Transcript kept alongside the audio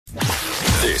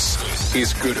This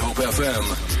is Good Hope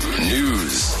FM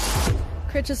News.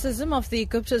 Criticism of the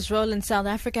Guptas' role in South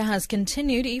Africa has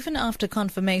continued even after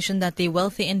confirmation that the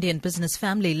wealthy Indian business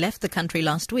family left the country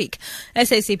last week.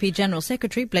 SACP General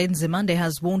Secretary Blaine Zimande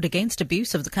has warned against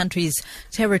abuse of the country's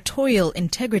territorial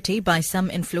integrity by some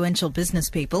influential business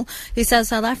people. He says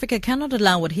South Africa cannot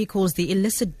allow what he calls the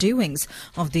illicit doings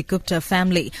of the Gupta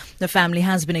family. The family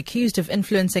has been accused of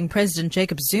influencing President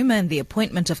Jacob Zuma in the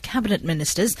appointment of cabinet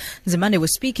ministers. Zimande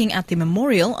was speaking at the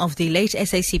memorial of the late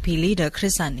SACP leader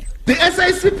Crisani. The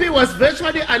SACP was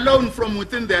virtually alone from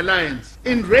within the alliance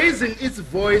in raising its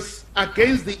voice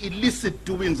against the illicit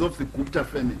doings of the Gupta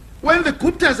family. When the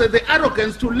Guptas had the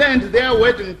arrogance to land their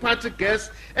wedding party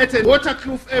guests at a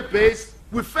Waterkloof air base,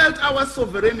 we felt our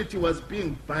sovereignty was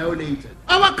being violated.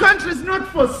 Our country is not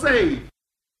for sale.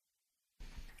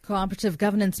 Cooperative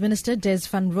Governance Minister Des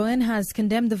van Rooyen has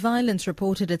condemned the violence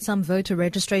reported at some voter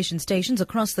registration stations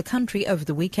across the country over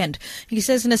the weekend. He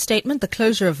says in a statement the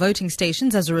closure of voting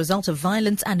stations as a result of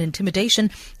violence and intimidation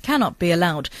cannot be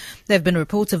allowed. There have been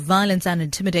reports of violence and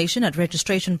intimidation at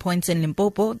registration points in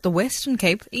Limpopo, the Western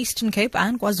Cape, Eastern Cape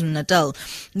and KwaZulu-Natal.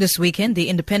 This weekend, the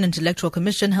Independent Electoral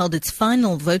Commission held its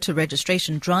final voter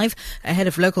registration drive ahead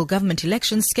of local government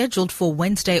elections scheduled for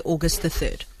Wednesday, August the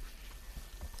 3rd.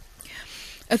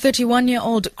 A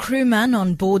 31-year-old crewman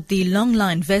on board the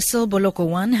longline vessel Boloko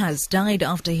 1 has died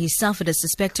after he suffered a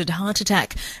suspected heart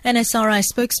attack. NSRI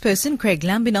spokesperson Craig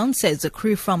Lambinon says a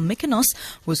crew from Mykonos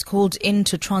was called in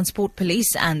to transport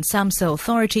police and SAMSA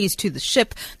authorities to the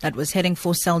ship that was heading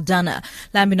for Saldanha.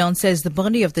 Lambinon says the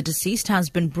body of the deceased has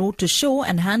been brought to shore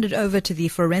and handed over to the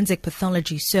Forensic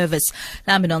Pathology Service.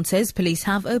 Lambinon says police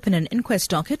have opened an inquest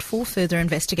docket for further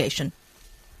investigation.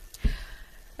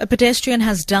 A pedestrian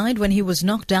has died when he was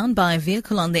knocked down by a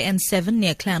vehicle on the N7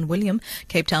 near Clanwilliam.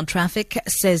 Cape Town Traffic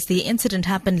says the incident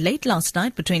happened late last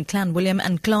night between Clanwilliam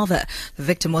and Claver. The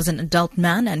victim was an adult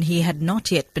man and he had not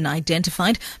yet been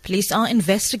identified. Police are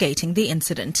investigating the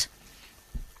incident.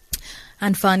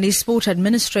 And finally, Sport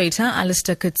Administrator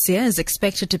Alistair Coetzee is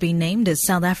expected to be named as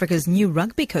South Africa's new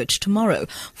rugby coach tomorrow,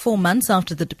 4 months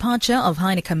after the departure of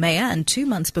Heineke Meyer and 2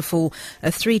 months before a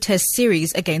 3-test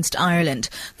series against Ireland.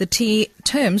 The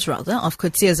terms of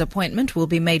Coetzee's appointment will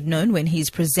be made known when he's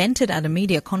presented at a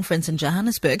media conference in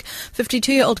Johannesburg.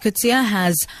 52-year-old Coetzee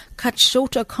has cut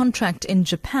short a contract in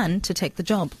Japan to take the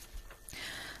job.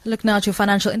 Look now at your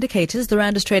financial indicators. The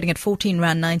rand is trading at 14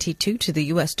 rand 92 to the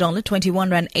US dollar,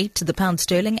 21 rand 8 to the pound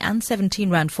sterling and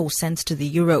 17 rand 4 cents to the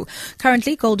euro.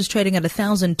 Currently, gold is trading at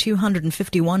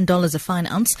 $1,251 a fine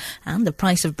ounce and the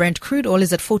price of Brent crude oil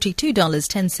is at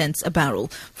 $42.10 a barrel.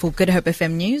 For Good Hope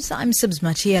FM News, I'm Sibs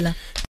Matiela.